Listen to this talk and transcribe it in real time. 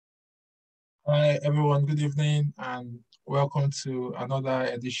Hi, everyone. Good evening, and welcome to another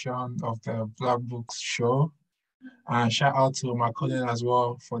edition of the Black Books Show. And shout out to Makonnen as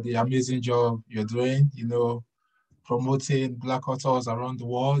well for the amazing job you're doing, promoting Black authors around the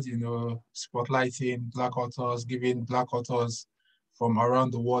world, spotlighting Black authors, giving Black authors from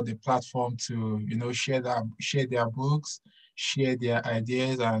around the world a platform to, share their books, share their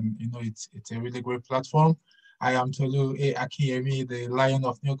ideas, and, it's a really great platform. I am Tolu A. Akinyemi, the Lion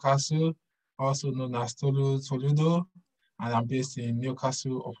of Newcastle, also known as Toludo, and I'm based in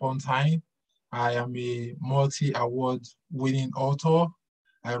Newcastle upon Tyne. I am a multi-award winning author.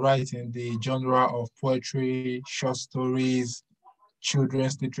 I write in the genre of poetry, short stories,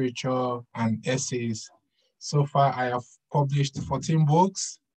 children's literature, and essays. So far, I have published 14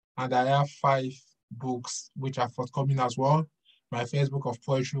 books, and I have 5 books which are forthcoming as well. My first book of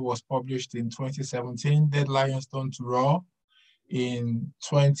poetry was published in 2017, Dead Lions Don't Roar. In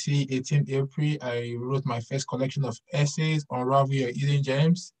 2018 April, I wrote my first collection of essays, Unravel Your Hidden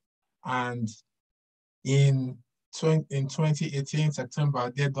Gems. And in, in 2018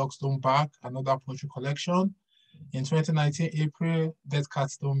 September, Dead Dogs Don't Bark, another poetry collection. In 2019 April, Dead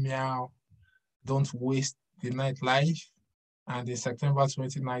Cats Don't Meow, Don't Waste the Nightlife. And in September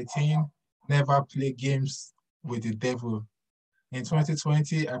 2019, Never Play Games with the Devil. In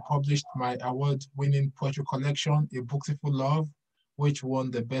 2020, I published my award-winning poetry collection, A Booktiful Love, which won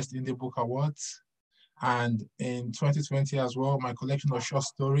the Best Indie Book Awards. And in 2020 as well, my collection of short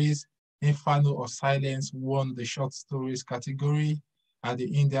stories, Inferno of Silence, won the short stories category at the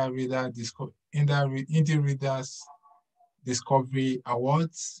Indie Readers Discovery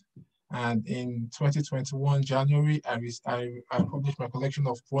Awards. And in 2021 January, I published my collection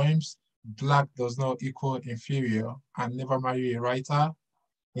of poems, Black Does Not Equal Inferior, and Never Marry a Writer.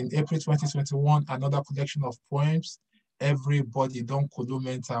 In April 2021, another collection of poems, Everybody Don't Kolo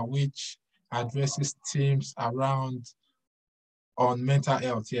Mental, which addresses themes around on mental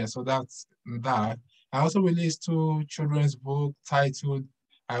health. Yeah, so that's that. I also released 2 children's books titled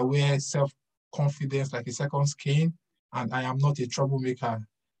I Wear Self-Confidence Like a Second Skin and I Am Not a Troublemaker.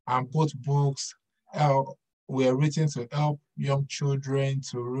 And both books uh, were written to help young children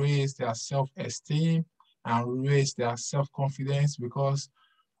to raise their self-esteem and raise their self-confidence because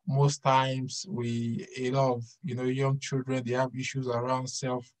most times a lot of young children, they have issues around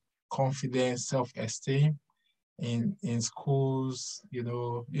self-confidence, self-esteem in schools,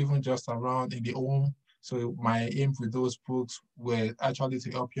 even just around in the home. So my aim with those books were actually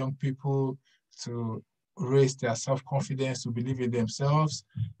to help young people to raise their self-confidence, to believe in themselves,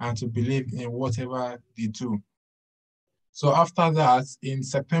 and to believe in whatever they do. So after that, in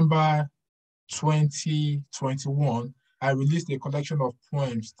September 2021, I released a collection of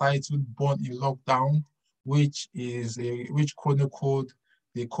poems titled Born in Lockdown, which chronicled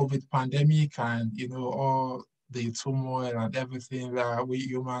the COVID pandemic and all the turmoil and everything that we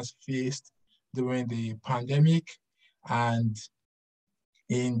humans faced during the pandemic. And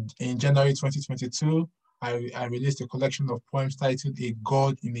in January 2022, I released a collection of poems titled A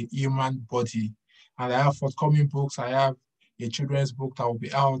God in a Human Body. And I have forthcoming books. I have a children's book that will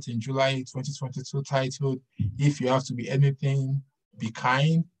be out in July 2022 titled If You Have to Be Anything, Be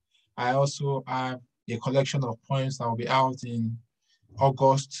Kind. I also have a collection of poems that will be out in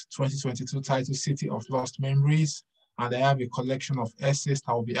August 2022 titled City of Lost Memories. And I have a collection of essays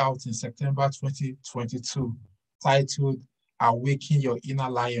that will be out in September 2022 titled Awaken Your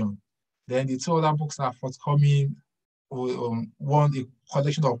Inner Lion. Then the 2 other books that are forthcoming, one, a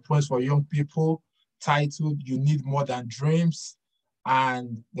collection of poems for young people titled You Need More Than Dreams.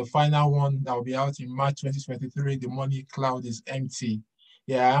 And the final one that will be out in March 2023, The Money Cloud is Empty.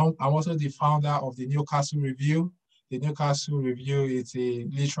 Yeah, I'm also the founder of the Newcastle Review. The Newcastle Review is a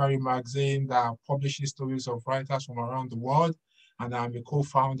literary magazine that publishes stories of writers from around the world. And I'm a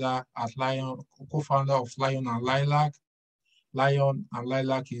co-founder of Lion and Lilac. Lion and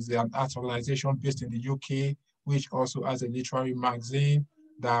Lilac is an arts organization based in the UK, which also has a literary magazine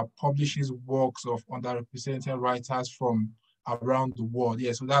that publishes works of underrepresented writers from around the world.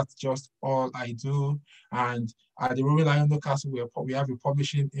 Yeah, so that's just all I do. And at the Royal Lion Newcastle, we have a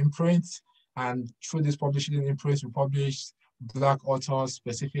publishing imprint. And through this publishing imprint, we publish Black authors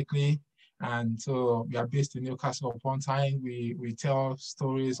specifically. And so we are based in Newcastle upon Tyne. We tell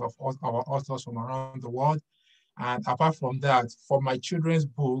stories of our authors from around the world. And apart from that, for my children's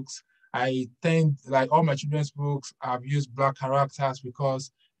books, I tend, like all my children's books, I've used Black characters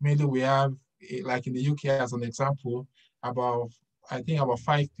because mainly we have, like in the UK as an example, about, I think about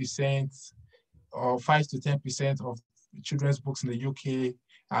 5% or 5 to 10% of children's books in the UK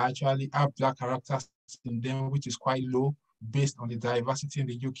actually have Black characters in them, which is quite low based on the diversity in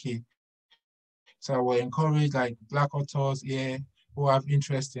the UK. So I will encourage like Black authors here who have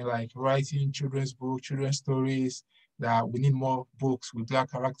interest in like writing children's books, children's stories, that we need more books with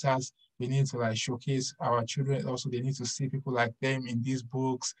Black characters. We need to like showcase our children. Also, they need to see people like them in these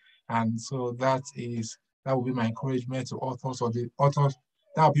books. And so that will be my encouragement to authors or the authors.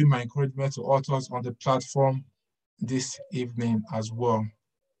 That will be my encouragement to authors on the platform this evening as well.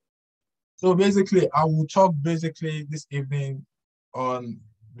 So basically, I will talk basically this evening on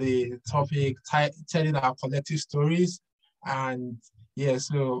the topic telling our collective stories. And yeah,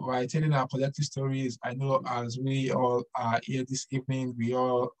 so by telling our collective stories, I know as we all are here this evening, we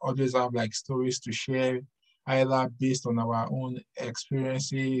all always have like stories to share, either based on our own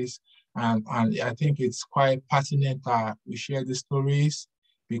experiences. And I think it's quite pertinent that we share these stories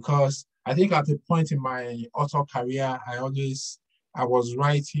because I think at a point in my author career, I was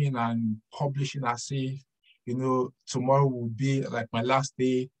writing and publishing as if, tomorrow would be like my last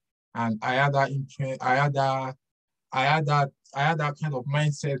day. And I had that imprint, I had that kind of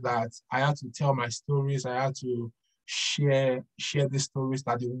mindset that I had to tell my stories. I had to share the stories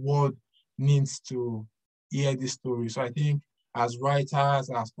that the world needs to hear these stories. So I think as writers,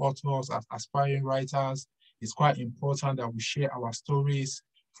 as authors, as aspiring writers, it's quite important that we share our stories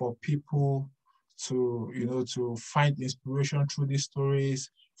for people to find inspiration through these stories,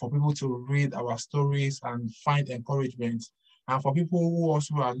 for people to read our stories and find encouragement. And for people who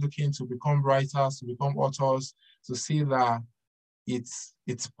also are looking to become writers, to become authors, to see that it's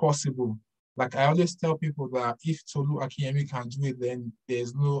possible. Like I always tell people that if Tolu Akinyemi can do it, then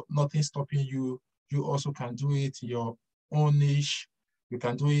there's nothing stopping you. You also can do it in your own niche. You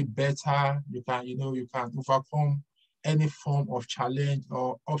can do it better. You can overcome any form of challenge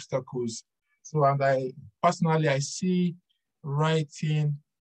or obstacles. So, and I see writing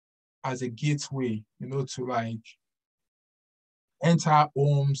as a gateway, to like enter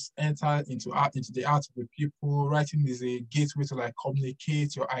homes, enter into the heart of the people. Writing is a gateway to like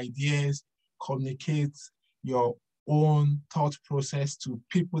communicate your ideas, communicate your own thought process to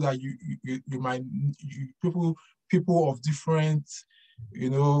people that people of different,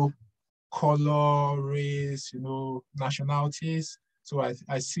 color, race, nationalities. So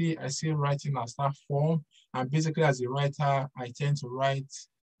I see writing as that form. And basically as a writer, I tend to write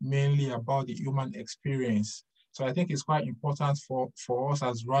mainly about the human experience. So I think it's quite important for us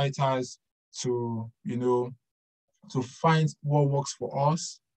as writers to, to find what works for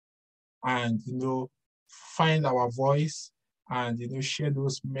us and, find our voice and, share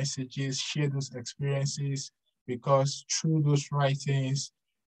those messages, share those experiences, because through those writings,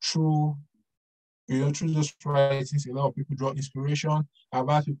 through through those writings, a lot of people draw inspiration. I've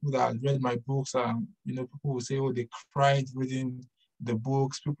had people that read my books and, people will say, oh, they cried reading the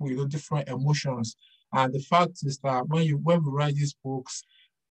books, people, different emotions. And the fact is that when we write these books,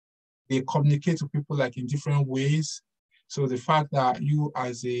 they communicate to people like in different ways. So the fact that you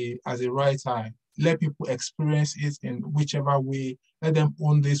as a writer, let people experience it in whichever way, let them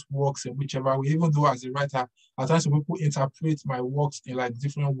own these works in whichever way, even though as a writer, at times people interpret my works in like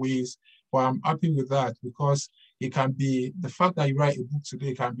different ways, but I'm happy with that because it can be the fact that you write a book today,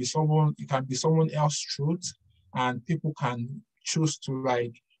 it can be someone else's truth, and people can choose to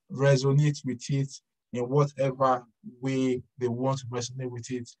like resonate with it in whatever way they want to resonate with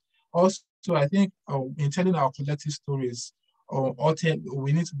it. Also, I think in telling our collective stories,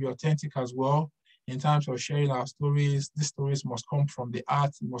 we need to be authentic as well in terms of sharing our stories. These stories must come from the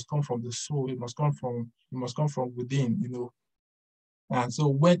heart, it must come from the soul, it must come from within, And so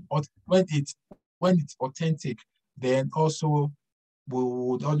when it's authentic, then also we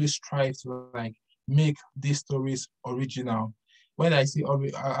would always strive to like make these stories original. When I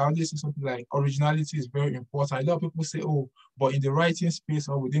always say something like originality is very important. A lot of people say, oh, but in the writing space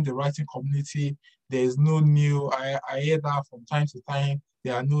or within the writing community, there's no new, I hear that from time to time,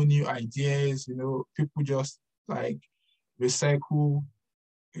 there are no new ideas, people just like recycle,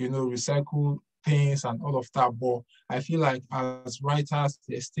 recycle things and all of that. But I feel like as writers,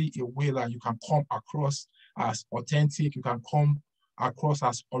 there's still a way that you can come across as authentic, you can come across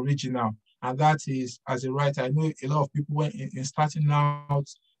as original. And that is, as a writer, I know a lot of people when in starting out,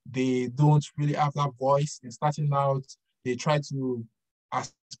 they don't really have that voice. In starting out, they try to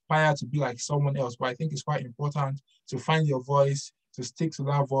aspire to be like someone else. But I think it's quite important to find your voice, to stick to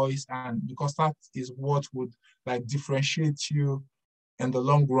that voice, and because that is what would like differentiate you in the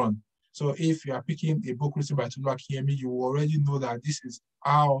long run. So if you are picking a book written by Tolu Akinyemi, you already know that this is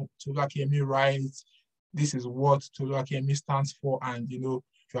how Tolu Akinyemi writes, this is what Tolu Akinyemi stands for, and you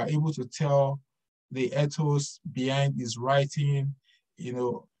are able to tell the ethos behind his writing,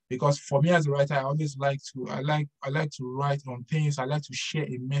 because for me as a writer, I like to write on things. I like to share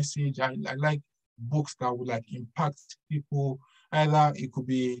a message. I like books that would like impact people. Either it could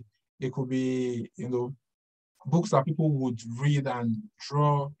be, books that people would read and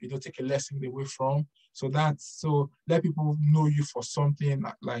draw, take a lesson away from. So let people know you for something,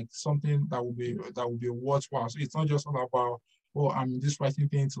 like something that will be worthwhile. So it's not just all about, oh, I'm in this writing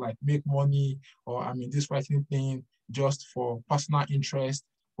thing to like make money, or I'm in this writing thing just for personal interest,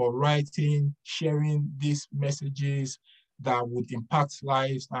 but writing, sharing these messages that would impact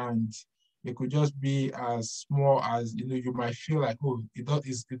lives. And it could just be as small as, you might feel like, oh, it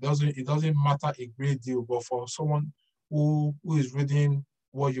doesn't matter a great deal, but for someone who is reading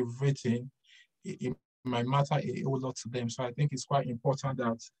what you've written, it might matter a whole lot to them. So I think it's quite important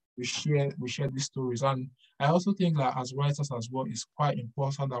that we share these stories. And I also think that as writers as well, it's quite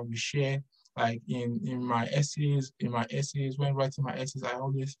important that we share, like in my essays, when writing my essays, I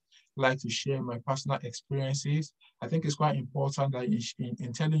always like to share my personal experiences. I think it's quite important that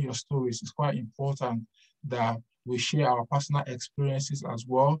in telling your stories, it's quite important that we share our personal experiences as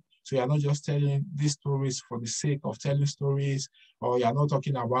well. So you're not just telling these stories for the sake of telling stories, or you're not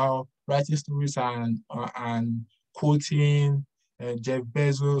talking about writing stories and quoting Jeff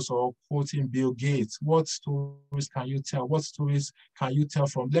Bezos or quoting Bill Gates. What stories can you tell? What stories can you tell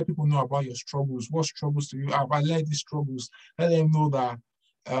from? Let people know about your struggles. What struggles do you have? I like these struggles. Let them know that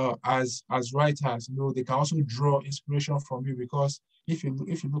as writers, they can also draw inspiration from you, because if you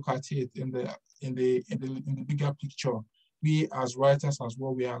look at it in the bigger picture, we as writers as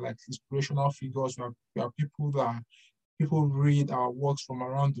well, we are like inspirational figures. We are people that people read our works from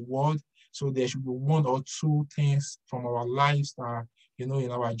around the world. So there should be one or two things from our lives that,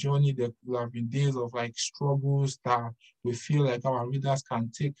 in our journey, there could have been days of like struggles that we feel like our readers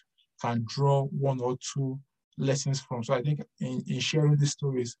can draw one or two lessons from. So I think in sharing these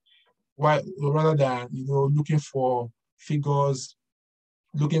stories, why rather than, looking for figures,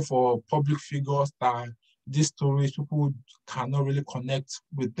 looking for public figures that these stories people cannot really connect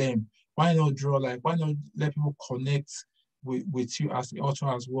with them. Why not let people connect with you as the author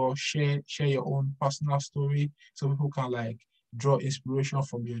as well? Share your own personal story so people can like draw inspiration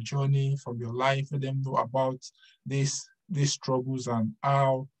from your journey, from your life. Let them know about these struggles and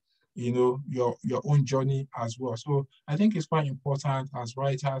how your own journey as well. So I think it's quite important as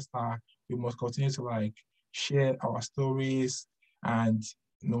writers that we must continue to like share our stories, and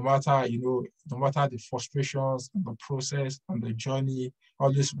no matter the frustrations, the process, and the journey,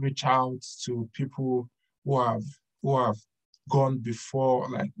 always reach out to people who have gone before,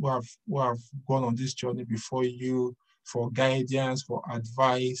 like who have gone on this journey before you, for guidance, for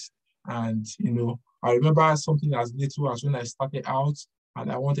advice. And I remember something as little as when I started out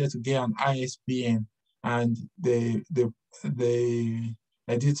and I wanted to get an ISBN, and the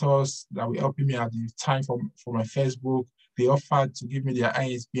editors that were helping me at the time for my first book, they offered to give me their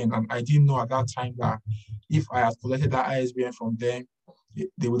ISBN, and I didn't know at that time that if I had collected that ISBN from them,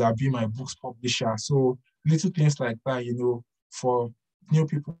 they would have been my book's publisher. So little things like that, for new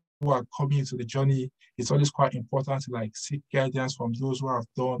people who are coming into the journey, it's always quite important to like seek guidance from those who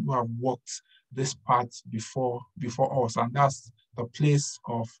have walked this path before us. And that's the place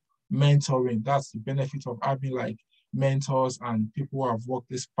of mentoring. That's the benefit of having like mentors and people who have walked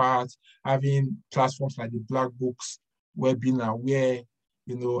this path, having platforms like the Black Books webinar where,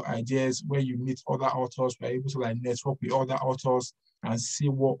 ideas, where you meet other authors, we're able to like network with other authors and see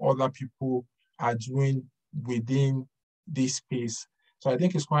what other people are doing within this space. So I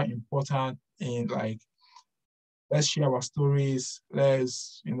think it's quite important in like, let's share our stories,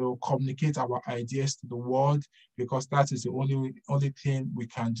 let's, communicate our ideas to the world, because that is the only thing we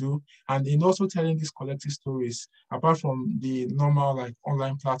can do. And in also telling these collective stories, apart from the normal like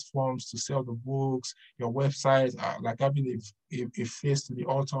online platforms to sell the books, your website, like having a face to the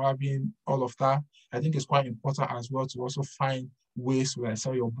author, having all of that, I think it's quite important as well to also find ways to like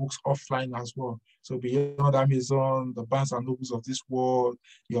sell your books offline as well. So beyond Amazon, the Barnes and Nobles of this world,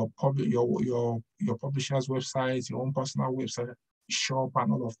 your publisher's website, your own personal website, shop,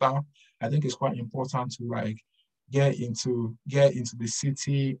 and all of that. I think it's quite important to like get into the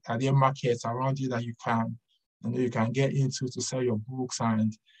city, are there markets around you that you can get into to sell your books.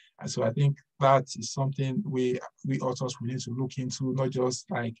 And so I think that is something we authors will need to look into, not just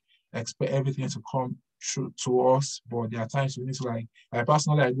like expect everything to come to us, but there are times we need to like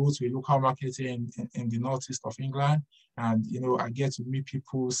personally, I go to a local market in the northeast of England, and I get to meet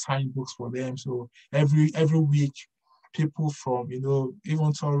people, sign books for them. So every week, people from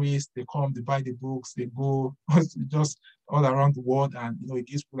even tourists, they come, they buy the books, they go just all around the world, and it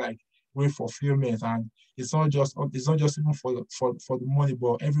gives people like great fulfillment. And it's not just even for the money,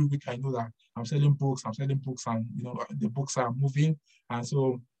 but every week I know that I'm selling books, and the books are moving. And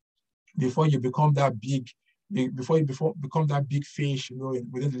so before you become that big, before you become that big fish,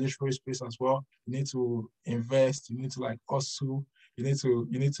 within the literary space as well, you need to invest, you need to like hustle, you need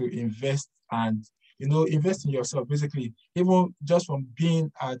to invest and invest in yourself. Basically, even just from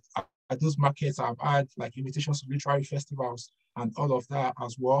being at those markets, I've had like invitations to literary festivals and all of that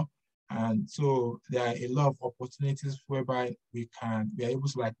as well. And so there are a lot of opportunities whereby we are able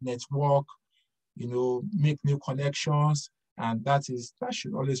to like network, make new connections. And that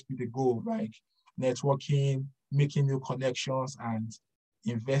should always be the goal, like networking, making new connections and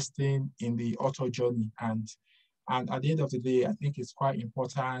investing in the author journey. And at the end of the day, I think it's quite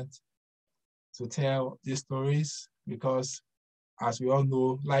important to tell these stories because as we all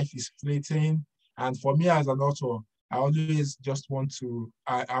know, life is fleeting. And for me as an author, I always just want to,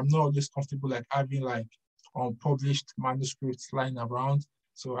 I'm not always comfortable like having like unpublished manuscripts lying around.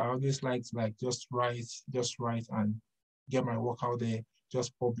 So I always like to like just write and get my work out there,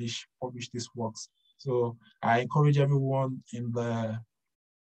 just publish these works. So I encourage everyone in the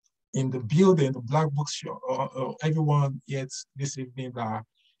building, the Black Book Show, everyone yet this evening that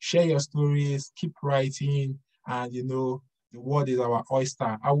share your stories, keep writing, and the world is our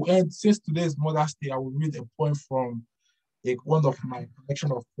oyster. I will end, since today is Mother's Day, I will read a poem from one of my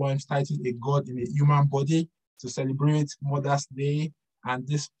collection of poems titled A God in a Human Body to celebrate Mother's Day. And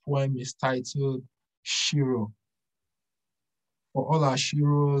this poem is titled Shiro. For all our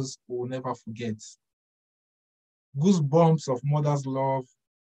Shiros we will never forget. Goosebumps of mother's love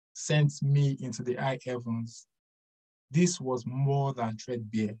sent me into the high heavens. This was more than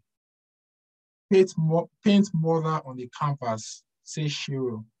threadbare. Paint mother on the canvas, says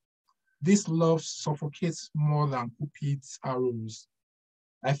Shiro. This love suffocates more than Cupid's arrows.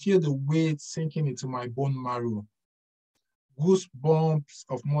 I feel the weight sinking into my bone marrow. Goosebumps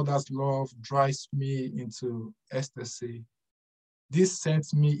of mother's love drives me into ecstasy. This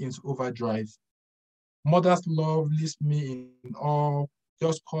sends me into overdrive. Mother's love leaves me in awe.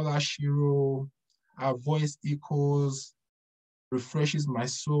 Just call her Shiro. Her voice echoes, refreshes my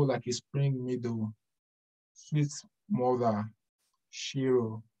soul like a spring meadow. Sweet mother,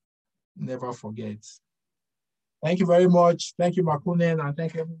 Shiro, never forget. Thank you very much. Thank you, Makonnen, and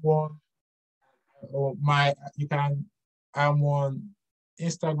thank everyone. I'm on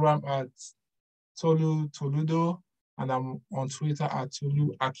Instagram at Toludo, and I'm on Twitter at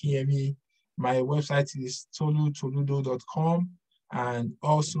Tolu Akinyemi. My website is tolutoludo.com, and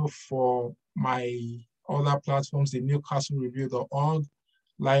also for my other platforms, the newcastlereview.org,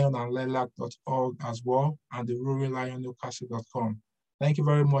 lionandlilac.org as well, and the rurallionNewcastle.com. Thank you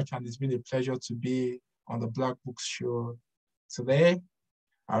very much, and it's been a pleasure to be on the Black Books Show today.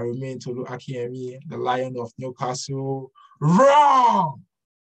 I remain Tolu Akinyemi, the Lion of Newcastle. Roar!